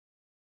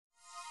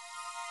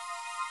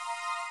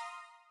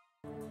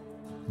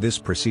This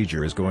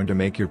procedure is going to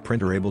make your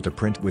printer able to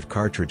print with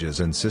cartridges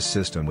and sys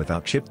system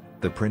without chip.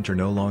 The printer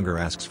no longer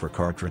asks for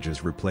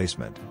cartridges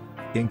replacement.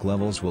 Ink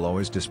levels will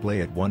always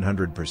display at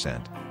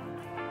 100%.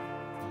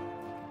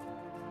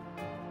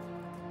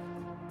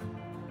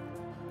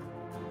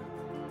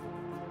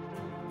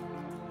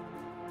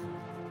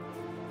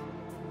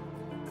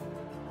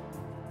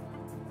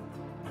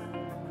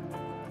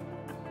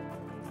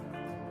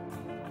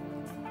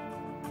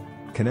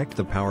 Connect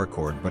the power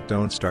cord but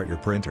don't start your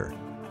printer.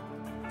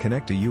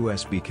 Connect a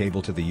USB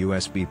cable to the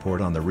USB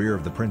port on the rear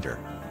of the printer.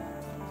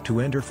 To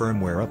enter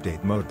firmware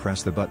update mode,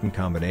 press the button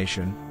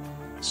combination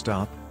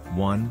Stop,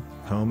 1,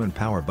 Home and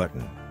Power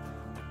button.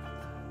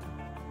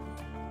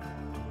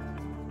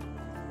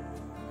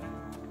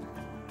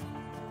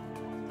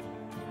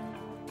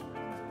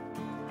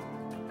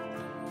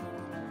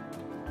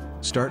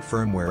 Start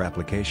firmware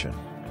application.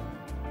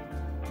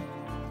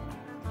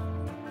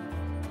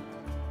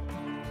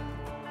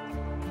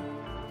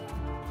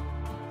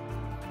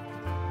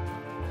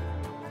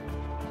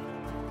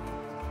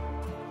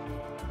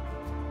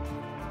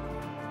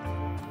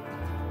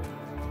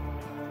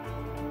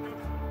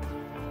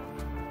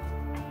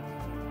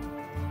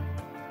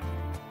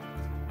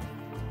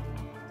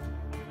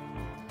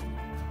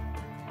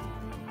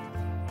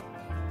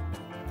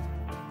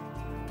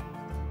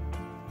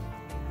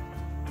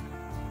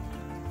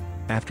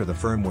 After the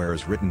firmware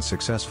is written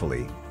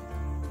successfully,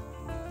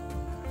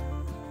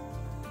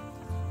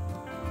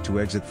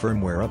 to exit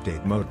firmware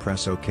update mode,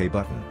 press OK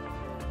button.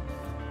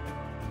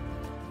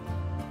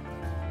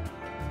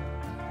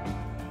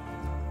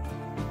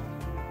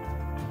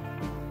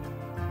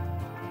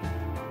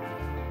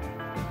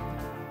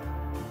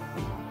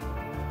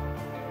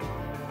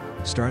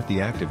 Start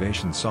the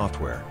activation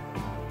software.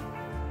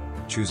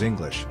 Choose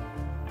English.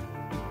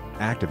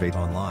 Activate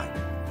online.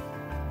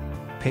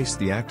 Paste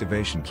the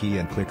activation key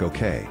and click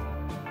OK.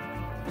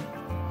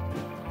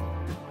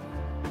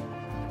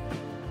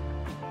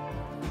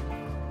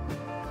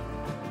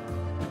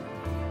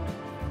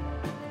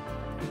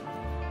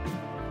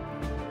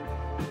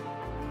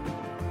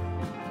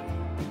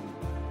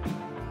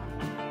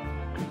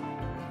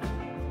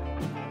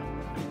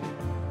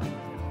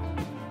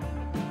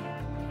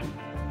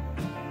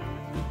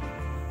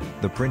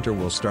 The printer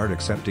will start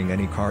accepting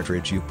any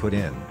cartridge you put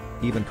in,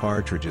 even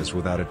cartridges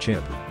without a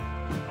chip.